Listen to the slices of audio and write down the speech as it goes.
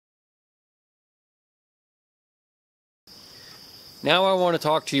Now I want to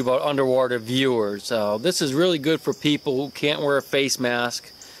talk to you about underwater viewers. This is really good for people who can't wear a face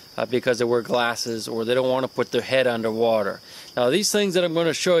mask because they wear glasses or they don't want to put their head underwater. Now these things that I'm going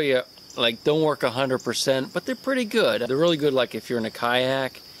to show you don't work 100%, but they're pretty good. They're really good like if you're in a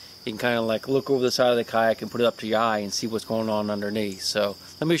kayak. You can kind of like look over the side of the kayak and put it up to your eye and see what's going on underneath. So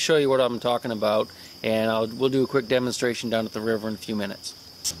let me show you what I'm talking about, and we'll do a quick demonstration down at the river in a few minutes.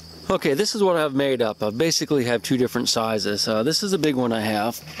 Okay, this is what I've made up. I basically have two different sizes. This is a big one I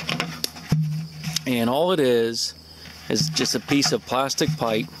have, and all it is just a piece of plastic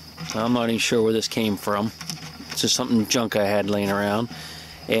pipe. I'm not even sure where this came from. It's just something junk I had laying around,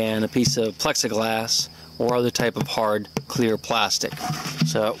 and a piece of plexiglass or other type of hard clear plastic.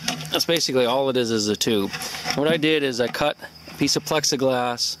 So that's basically all it is a tube. What I did is I cut a piece of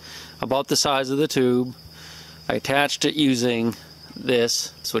plexiglass about the size of the tube. I attached it using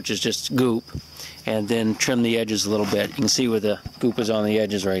this, which is just goop, and then trim the edges a little bit. You can see where the goop is on the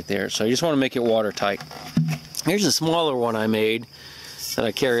edges right there. So you just want to make it watertight. Here's a smaller one I made that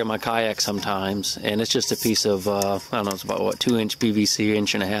I carry in my kayak sometimes, and it's just a piece of I don't know, it's about what, 2-inch PVC, 1.5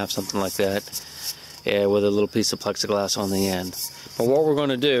 inches, something like that, with a little piece of plexiglass on the end. But what we're going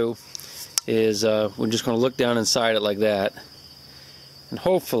to do is we're just going to look down inside it like that and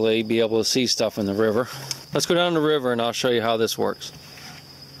hopefully be able to see stuff in the river. Let's go down the river and I'll show you how this works.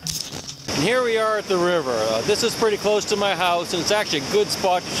 And here we are at the river. This is pretty close to my house, and it's actually a good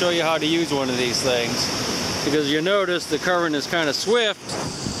spot to show you how to use one of these things, because you notice the current is kind of swift,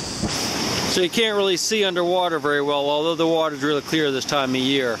 so you can't really see underwater very well, although the water's really clear this time of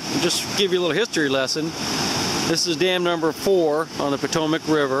year. And just to give you a little history lesson, this is dam number 4 on the Potomac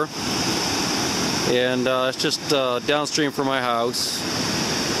River, and it's just downstream from my house.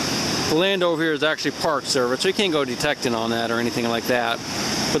 The land over here is actually Park Service, so you can't go detecting on that or anything like that.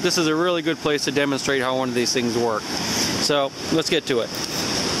 But this is a really good place to demonstrate how one of these things work. So let's get to it.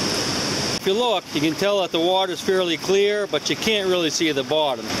 If you look, you can tell that the water is fairly clear, but you can't really see the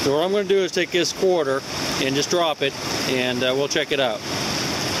bottom. So what I'm going to do is take this quarter and just drop it, and we'll check it out.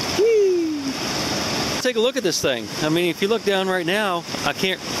 Whee! Take a look at this thing. I mean, if you look down right now, I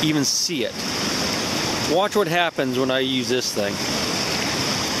can't even see it. Watch what happens when I use this thing.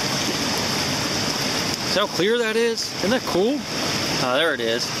 See how clear that is? Isn't that cool? Oh, there it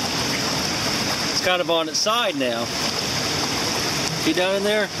is. It's kind of on its side now. See down in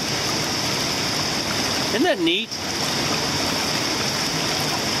there? Isn't that neat?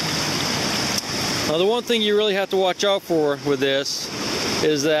 Now the one thing you really have to watch out for with this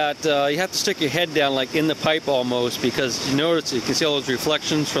is that you have to stick your head down like in the pipe almost, because you notice you can see all those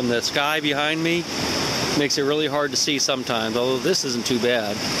reflections from the sky behind me. Makes it really hard to see sometimes, although this isn't too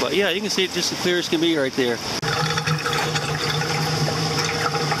bad. But yeah, you can see it just as clear as can be right there.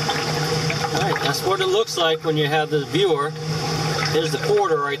 Alright, that's what it looks like when you have the viewer. There's the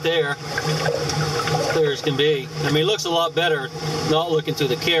quarter right there. Clear as can be. I mean, it looks a lot better not looking through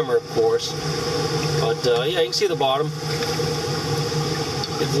the camera, of course. But yeah, you can see the bottom.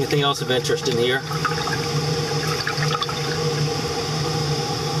 If there's anything else of interest in here.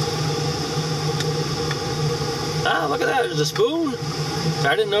 Ah, look at that, there's a spoon.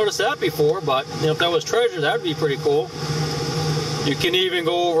 I didn't notice that before, but you know, if that was treasure, that would be pretty cool. You can even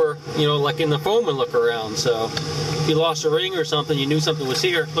go over, you know, like in the foam and look around. So if you lost a ring or something, you knew something was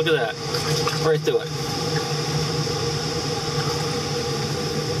here, look at that, right through it.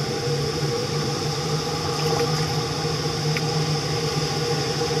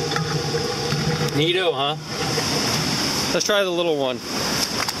 Neato, huh? Let's try the little one.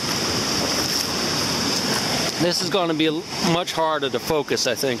 This is going to be much harder to focus,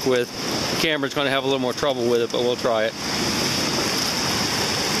 I think, with. The camera's going to have a little more trouble with it, but we'll try it.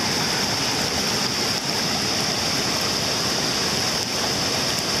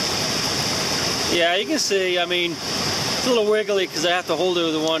 Yeah, you can see, I mean, it's a little wiggly because I have to hold it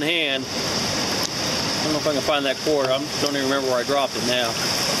with one hand. I don't know if I can find that quarter. I don't even remember where I dropped it now.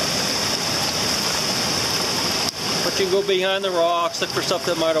 But you can go behind the rocks, look for stuff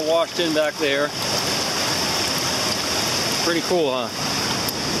that might have washed in back there. Pretty cool, huh?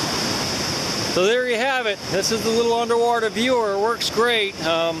 So there you have it. This is the little underwater viewer. It works great.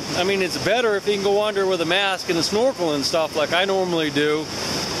 I mean, it's better if you can go under with a mask and a snorkel and stuff like I normally do.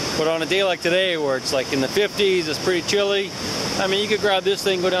 But on a day like today where it's like in the 50s, it's pretty chilly, I mean, you could grab this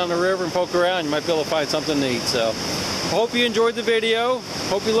thing, go down the river and poke around. You might be able to find something neat. So I hope you enjoyed the video.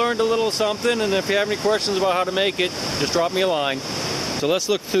 Hope you learned a little something. And if you have any questions about how to make it, just drop me a line. So let's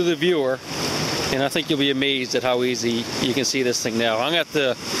look through the viewer. And I think you'll be amazed at how easy you can see this thing now. I'm going to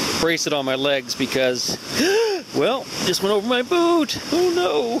have to brace it on my legs because, well, just went over my boot. Oh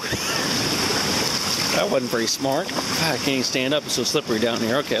no. That wasn't very smart. I can't even stand up. It's so slippery down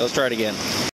here. Okay, let's try it again.